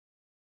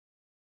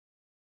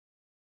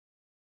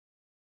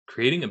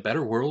Creating a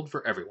Better World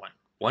for Everyone.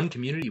 One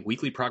Community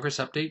Weekly Progress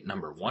Update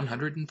number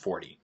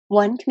 140.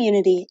 One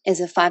Community is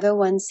a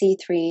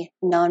 501c3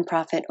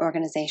 nonprofit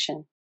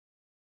organization.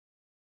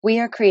 We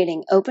are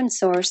creating open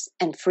source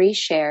and free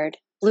shared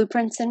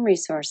blueprints and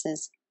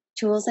resources,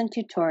 tools and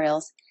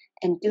tutorials,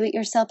 and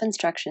do-it-yourself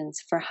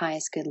instructions for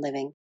highest good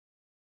living.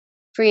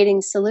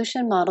 Creating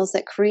solution models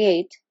that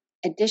create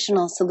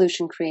additional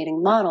solution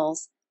creating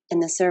models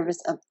in the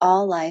service of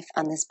all life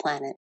on this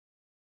planet.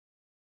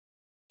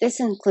 This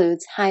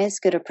includes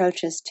highest good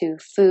approaches to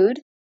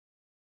food,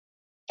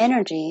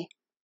 energy,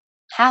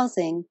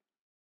 housing,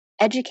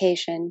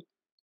 education,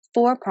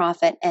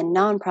 for-profit and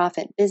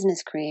non-profit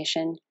business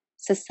creation,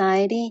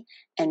 society,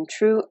 and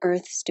true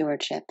earth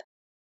stewardship.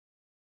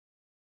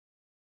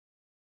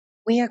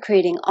 We are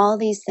creating all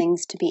these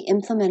things to be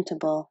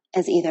implementable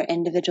as either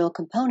individual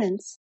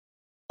components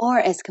or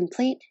as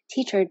complete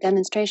teacher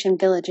demonstration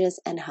villages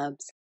and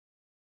hubs.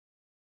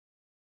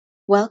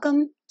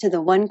 Welcome to the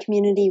One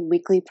Community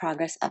Weekly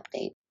Progress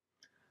Update.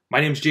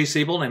 My name is Jay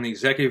Sable, and I'm the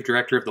Executive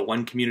Director of the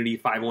One Community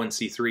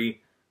 501c3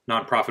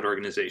 nonprofit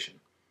organization.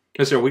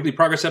 This is our Weekly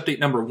Progress Update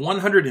number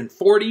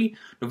 140,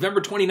 November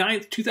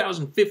 29th,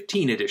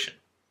 2015 edition.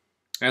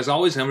 As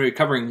always, I'm going to be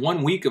covering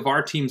 1 week of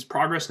our team's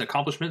progress and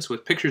accomplishments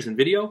with pictures and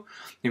video.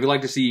 If you'd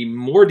like to see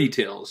more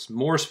details,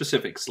 more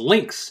specifics,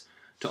 links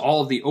to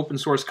all of the open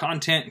source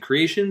content and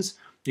creations,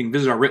 you can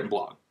visit our written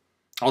blog.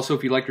 Also,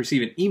 if you'd like to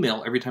receive an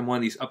email every time one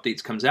of these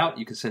updates comes out,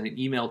 you can send an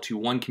email to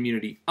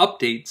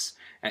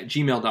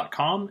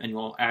onecommunityupdates@gmail.com and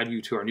we'll add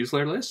you to our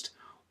newsletter list,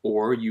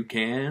 or you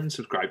can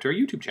subscribe to our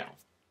YouTube channel.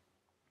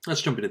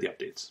 Let's jump into the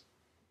updates.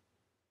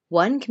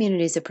 One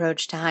Community's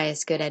approach to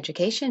highest good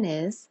education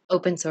is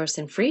open source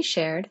and free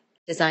shared,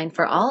 designed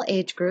for all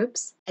age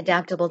groups,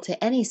 adaptable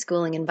to any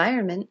schooling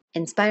environment,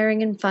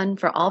 inspiring and fun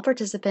for all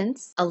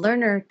participants, a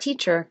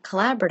learner-teacher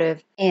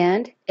collaborative,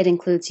 and it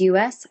includes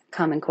U.S.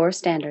 Common Core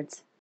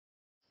standards.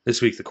 This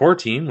week, the core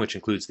team, which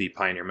includes the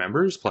Pioneer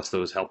members, plus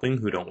those helping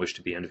who don't wish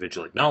to be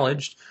individually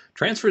acknowledged,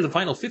 transferred the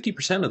final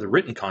 50% of the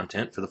written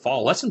content for the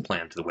fall lesson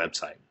plan to the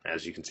website,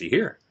 as you can see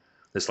here.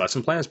 This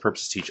lesson plan is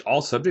purposed to teach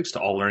all subjects to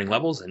all learning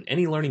levels in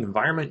any learning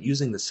environment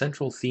using the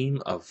central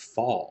theme of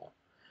fall.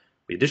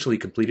 We additionally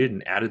completed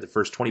and added the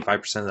first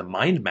 25% of the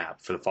mind map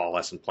for the fall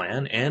lesson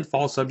plan and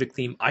fall subject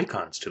theme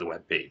icons to the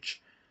web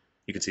page.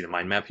 You can see the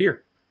mind map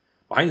here.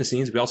 Behind the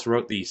scenes, we also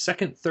wrote the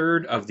second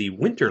third of the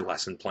winter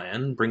lesson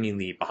plan, bringing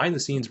the behind the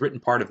scenes written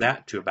part of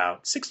that to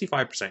about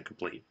 65%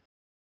 complete.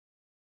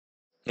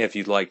 If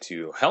you'd like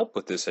to help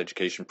with this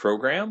education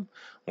program,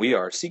 we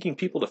are seeking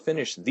people to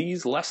finish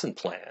these lesson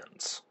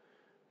plans.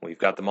 We've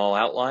got them all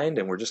outlined,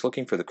 and we're just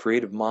looking for the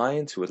creative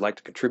minds who would like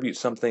to contribute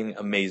something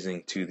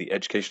amazing to the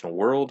educational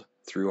world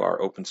through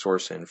our open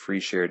source and free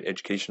shared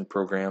education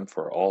program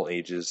for all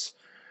ages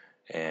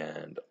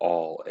and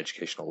all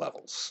educational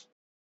levels.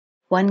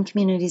 One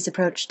Community's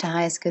approach to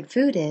highest good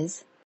food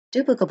is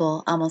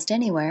duplicable almost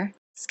anywhere,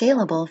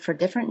 scalable for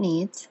different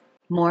needs,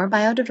 more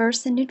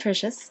biodiverse and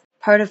nutritious,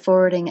 part of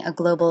forwarding a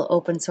global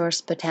open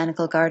source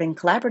botanical garden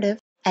collaborative,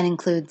 and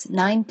includes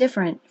 9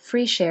 different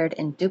free shared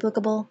and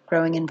duplicable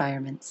growing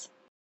environments.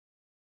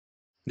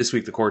 This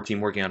week, the core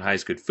team working on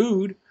highest good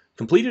food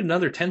completed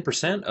another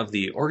 10% of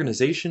the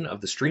organization of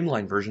the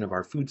streamlined version of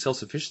our food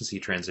self-sufficiency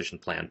transition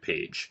plan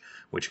page,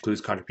 which includes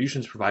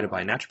contributions provided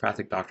by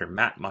naturopathic Dr.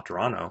 Matt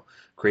Maturano,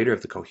 creator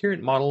of the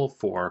Coherent Model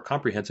for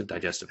Comprehensive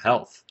Digestive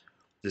Health.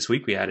 This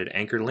week, we added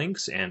anchor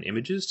links and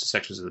images to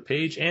sections of the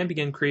page and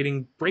began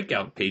creating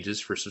breakout pages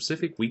for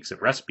specific weeks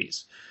of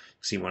recipes. You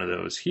can see one of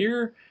those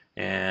here,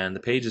 and the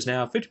page is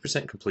now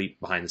 50% complete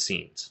behind the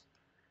scenes.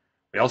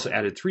 We also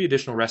added 3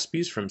 additional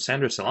recipes from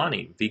Sandra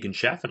Solani, vegan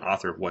chef and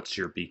author of What's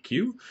Your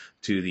BQ,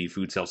 to the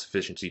Food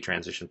Self-Sufficiency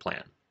Transition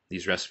Plan.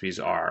 These recipes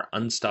are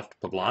unstuffed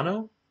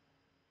poblano,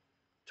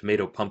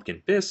 tomato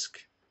pumpkin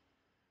bisque,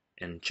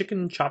 and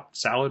chicken chopped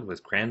salad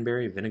with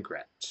cranberry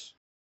vinaigrette.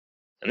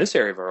 In this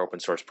area of our open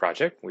source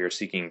project, we are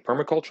seeking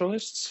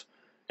permaculturalists,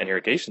 an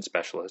irrigation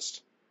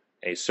specialist,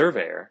 a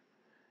surveyor,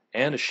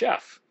 and a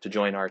chef to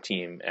join our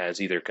team as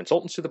either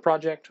consultants to the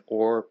project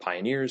or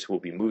pioneers who will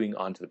be moving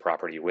onto the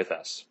property with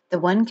us. The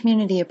One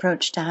Community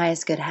approach to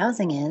highest good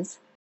housing is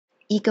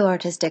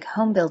eco-artistic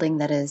home building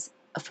that is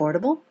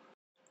affordable,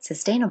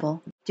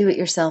 sustainable,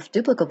 do-it-yourself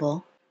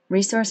duplicable,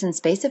 resource and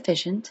space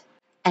efficient,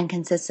 and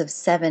consists of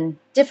 7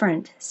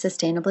 different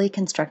sustainably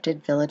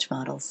constructed village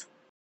models.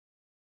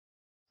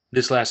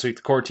 This last week,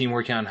 the core team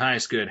working on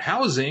highest good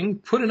housing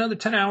put another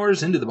 10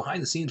 hours into the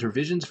behind-the-scenes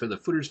revisions for the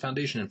Footers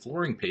Foundation and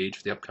Flooring page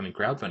for the upcoming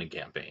crowdfunding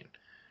campaign.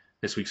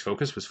 This week's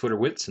focus was footer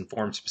widths and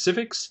form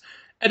specifics,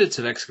 edits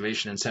of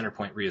excavation and center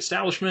point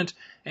reestablishment,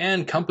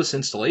 and compass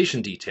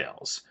installation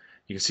details.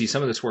 You can see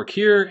some of this work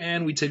here,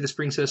 and we'd say this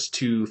brings us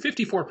to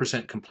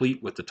 54%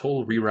 complete with the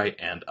total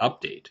rewrite and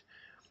update.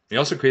 We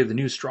also created the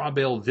new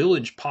Strawbale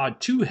Village Pod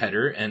 2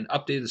 header and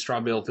updated the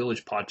Strawbale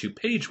Village Pod 2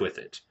 page with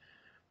it.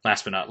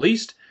 Last but not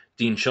least,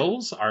 Dean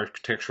Scholes,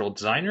 architectural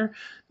designer,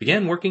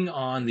 began working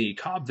on the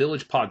Cobb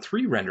Village Pod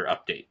 3 render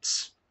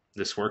updates.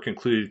 This work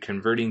included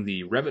converting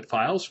the Revit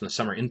files from the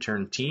summer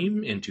intern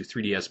team into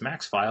 3ds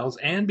Max files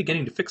and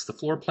beginning to fix the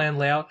floor plan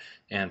layout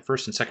and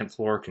first and second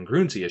floor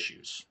congruency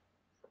issues.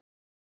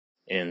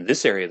 In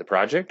this area of the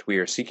project, we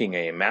are seeking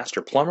a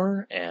master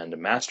plumber and a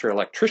master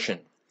electrician.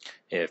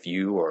 If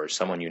you or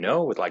someone you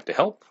know would like to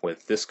help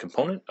with this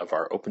component of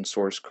our open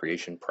source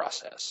creation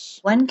process.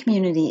 One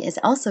Community is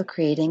also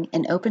creating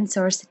an open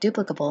source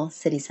duplicable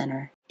city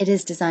center. It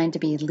is designed to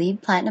be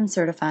LEED Platinum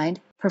certified,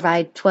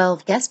 provide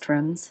 12 guest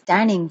rooms,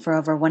 dining for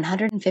over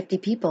 150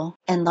 people,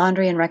 and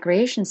laundry and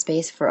recreation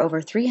space for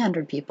over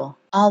 300 people,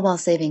 all while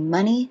saving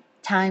money,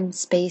 time,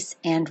 space,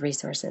 and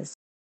resources.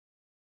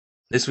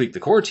 This week, the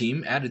core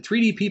team added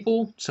 3D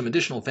people, some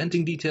additional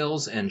venting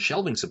details, and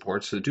shelving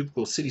supports for the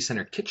duplicable city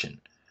center kitchen.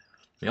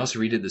 We also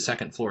redid the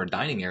second floor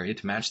dining area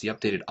to match the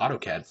updated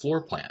AutoCAD floor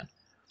plan.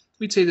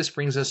 We'd say this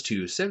brings us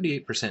to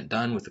 78%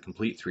 done with the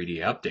complete 3D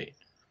update.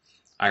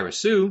 Ira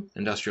Sue,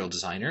 industrial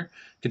designer,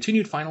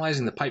 continued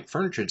finalizing the pipe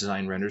furniture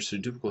design renders for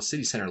the duplicable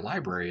city center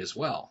library as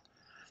well.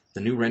 The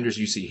new renders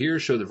you see here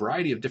show the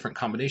variety of different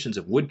combinations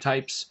of wood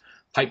types,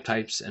 pipe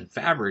types, and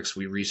fabrics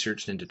we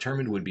researched and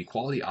determined would be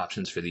quality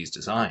options for these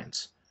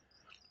designs.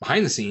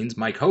 Behind the scenes,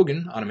 Mike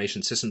Hogan,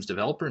 automation systems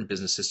developer and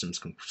business systems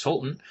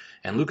consultant,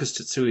 and Lucas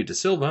Tetsui da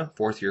Silva,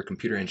 fourth-year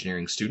computer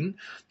engineering student,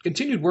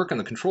 continued work on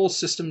the control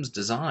systems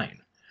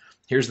design.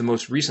 Here's the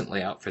most recent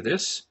layout for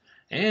this,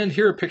 and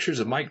here are pictures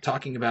of Mike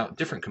talking about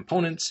different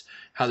components,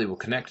 how they will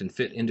connect and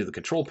fit into the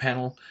control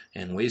panel,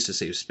 and ways to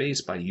save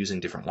space by using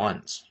different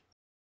ones.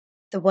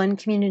 The One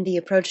Community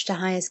approach to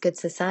highest good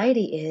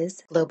society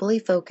is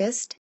globally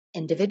focused,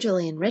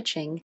 individually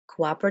enriching,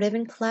 cooperative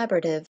and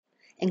collaborative,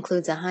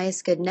 includes a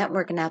highest good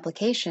network and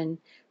application,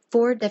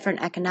 4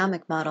 different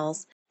economic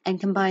models, and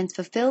combines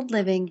fulfilled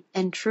living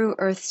and true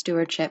earth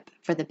stewardship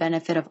for the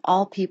benefit of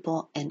all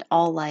people and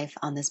all life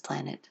on this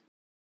planet.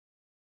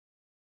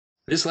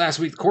 This last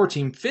week, the core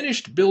team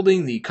finished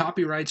building the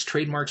copyrights,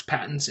 trademarks,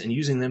 patents, and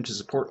using them to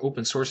support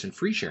open source and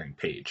free sharing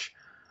page.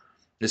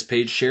 This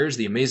page shares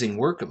the amazing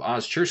work of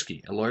Oz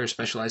Chersky, a lawyer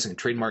specializing in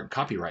trademark and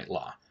copyright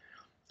law.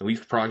 The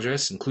week's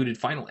progress included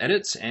final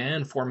edits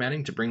and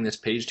formatting to bring this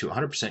page to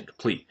 100%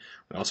 complete.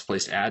 We also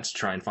placed ads to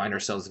try and find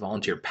ourselves a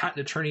volunteer patent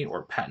attorney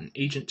or patent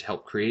agent to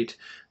help create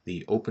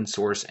the open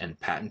source and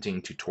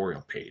patenting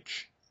tutorial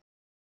page.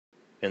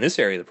 In this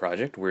area of the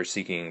project, we're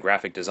seeking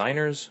graphic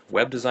designers,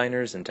 web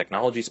designers, and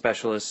technology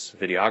specialists,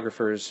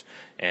 videographers,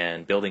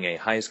 and building a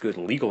highest good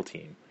legal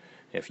team.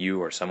 If you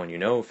or someone you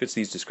know fits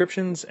these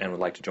descriptions and would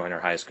like to join our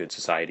highest good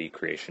society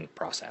creation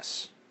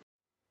process.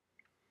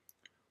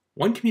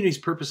 One Community's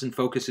purpose and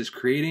focus is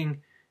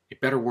creating a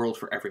better world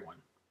for everyone.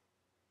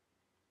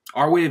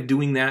 Our way of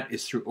doing that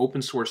is through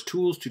open source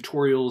tools,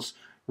 tutorials,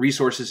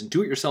 resources, and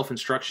do-it-yourself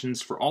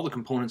instructions for all the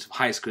components of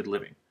highest good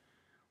living.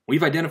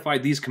 We've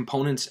identified these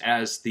components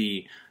as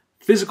the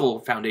physical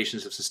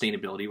foundations of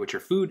sustainability, which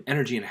are food,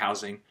 energy, and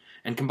housing,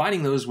 and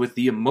combining those with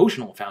the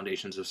emotional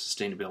foundations of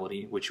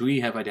sustainability, which we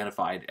have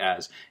identified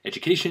as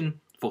education,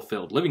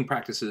 fulfilled living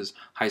practices,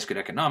 highest good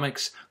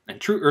economics,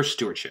 and true earth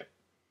stewardship.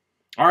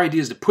 Our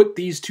idea is to put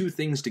these two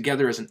things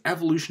together as an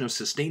evolution of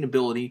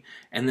sustainability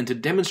and then to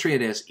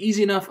demonstrate it as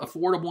easy enough,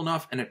 affordable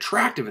enough, and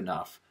attractive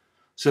enough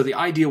so the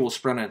idea will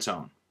spread on its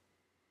own.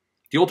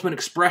 The ultimate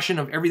expression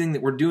of everything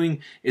that we're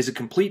doing is a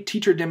complete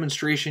teacher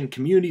demonstration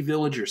community,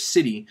 village, or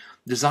city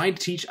designed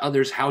to teach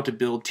others how to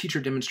build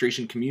teacher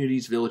demonstration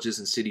communities, villages,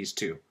 and cities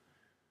too.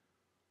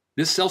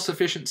 This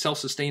self-sufficient,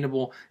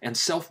 self-sustainable, and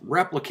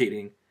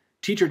self-replicating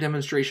teacher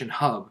demonstration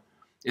hub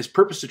is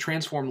purposed to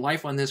transform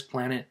life on this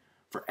planet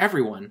for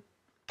everyone,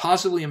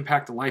 positively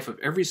impact the life of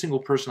every single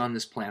person on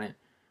this planet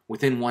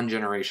within one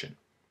generation.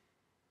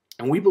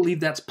 And we believe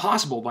that's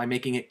possible by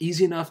making it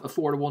easy enough,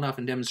 affordable enough,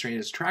 and demonstrating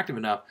it's attractive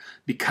enough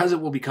because it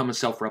will become a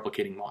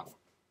self-replicating model.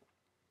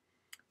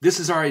 This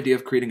is our idea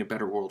of creating a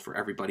better world for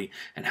everybody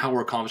and how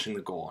we're accomplishing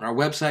the goal. And our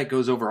website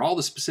goes over all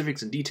the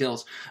specifics and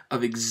details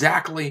of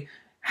exactly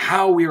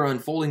how we are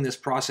unfolding this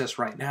process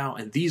right now.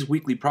 And these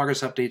weekly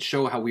progress updates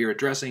show how we are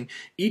addressing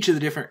each of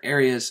the different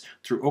areas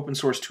through open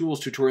source tools,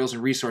 tutorials,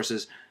 and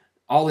resources,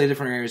 all the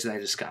different areas that I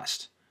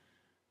discussed.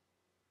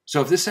 So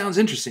if this sounds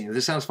interesting, if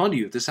this sounds fun to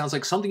you, if this sounds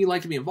like something you'd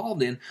like to be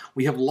involved in,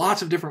 we have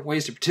lots of different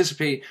ways to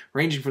participate,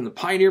 ranging from the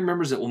pioneer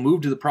members that will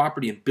move to the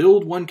property and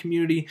build One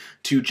Community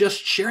to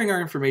just sharing our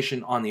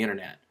information on the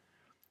internet.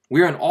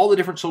 We're on all the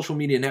different social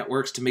media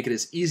networks to make it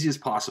as easy as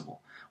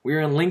possible. We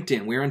are on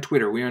LinkedIn, we are on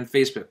Twitter, we are on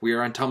Facebook, we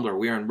are on Tumblr,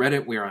 we are on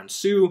Reddit, we are on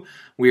Sue,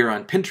 we are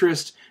on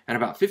Pinterest, and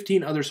about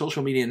 15 other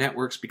social media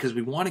networks because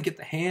we want to get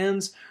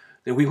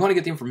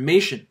the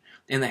information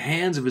in the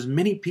hands of as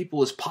many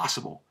people as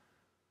possible.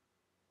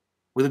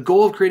 With a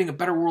goal of creating a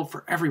better world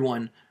for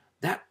everyone,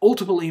 that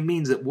ultimately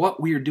means that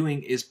what we are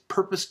doing is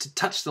purposed to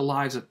touch the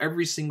lives of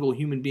every single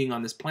human being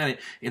on this planet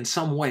in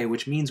some way,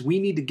 which means we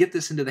need to get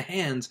this into the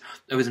hands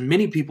of as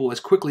many people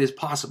as quickly as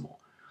possible.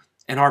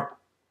 And our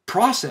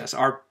process,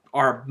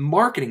 our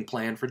marketing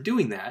plan for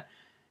doing that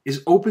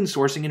is open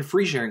sourcing and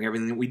free sharing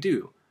everything that we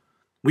do.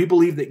 We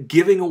believe that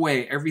giving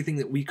away everything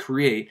that we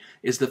create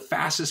is the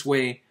fastest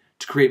way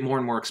to create more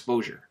and more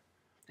exposure.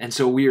 And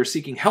so we are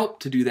seeking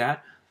help to do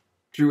that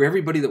through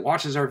everybody that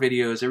watches our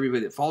videos,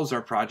 everybody that follows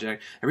our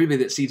project, everybody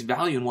that sees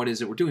value in what it is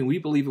that we're doing. We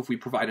believe if we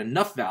provide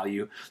enough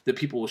value that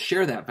people will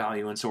share that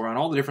value. And so we're on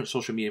all the different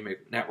social media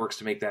networks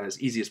to make that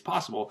as easy as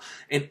possible.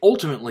 And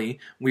ultimately,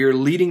 we are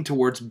leading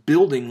towards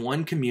building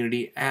one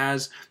community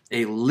as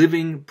a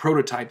living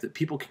prototype that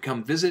people can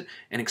come visit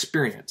and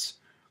experience.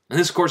 And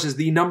this, of course, is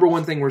the number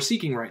one thing we're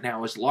seeking right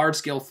now, is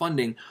large-scale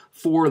funding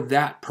for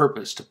that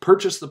purpose, to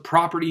purchase the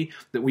property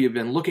that we have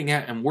been looking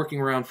at and working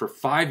around for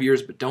 5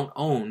 years but don't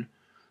own,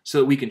 so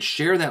that we can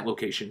share that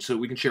location, so that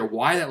we can share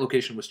why that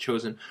location was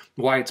chosen,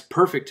 why it's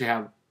perfect to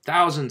have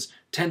thousands,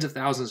 tens of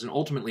thousands, and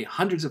ultimately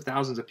hundreds of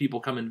thousands of people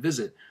come and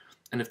visit.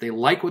 And if they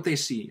like what they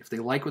see, if they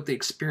like what they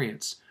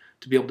experience,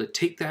 to be able to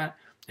take that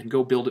and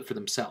go build it for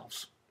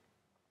themselves.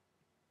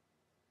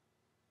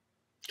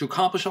 To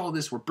accomplish all of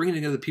this, we're bringing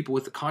together people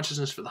with the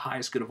consciousness for the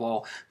highest good of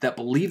all, that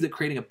believe that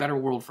creating a better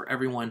world for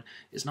everyone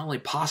is not only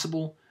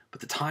possible,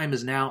 but the time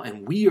is now,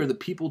 and we are the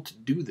people to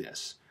do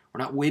this.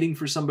 We're not waiting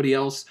for somebody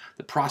else.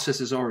 The process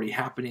is already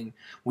happening.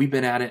 We've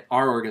been at it.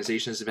 Our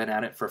organization has been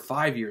at it for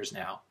 5 years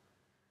now.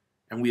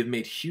 And we have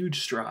made huge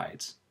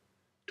strides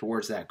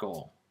towards that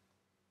goal.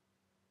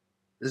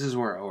 This is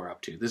where we're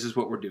up to. This is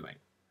what we're doing.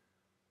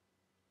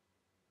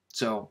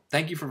 So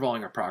thank you for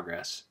following our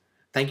progress.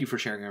 Thank you for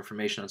sharing our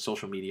information on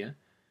social media.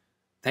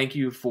 Thank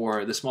you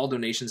for the small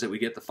donations that we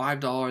get. The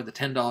 $5, the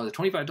 $10, the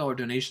 $25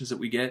 donations that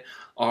we get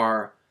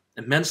are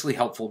immensely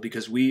helpful,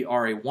 because we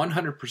are a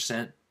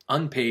 100%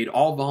 unpaid,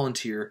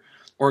 all-volunteer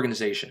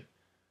organization.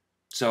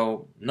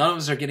 So none of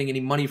us are getting any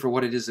money for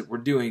what it is that we're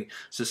doing.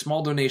 So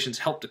small donations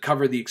help to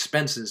cover the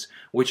expenses,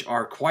 which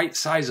are quite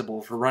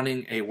sizable for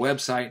running a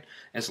website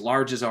as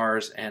large as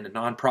ours and a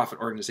nonprofit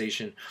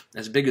organization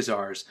as big as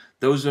ours.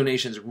 Those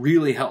donations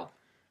really help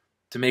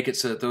to make it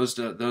so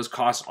that those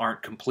costs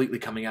aren't completely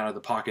coming out of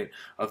the pocket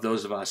of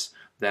those of us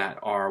that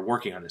are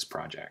working on this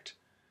project.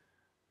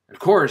 Of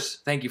course,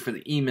 thank you for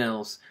the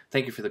emails.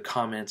 Thank you for the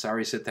comments. I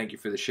already said thank you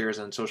for the shares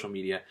on social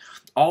media.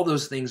 All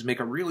those things make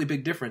a really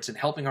big difference in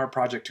helping our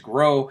project to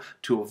grow,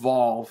 to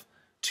evolve,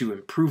 to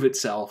improve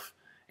itself,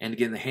 and to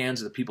get in the hands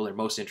of the people that are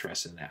most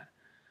interested in that.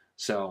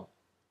 So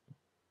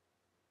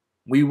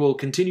we will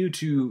continue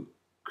to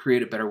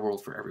create a better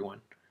world for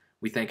everyone.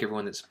 We thank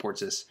everyone that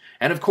supports us.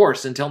 And of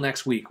course, until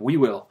next week, we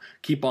will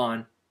keep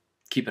on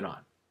keeping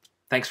on.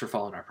 Thanks for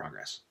following our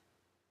progress.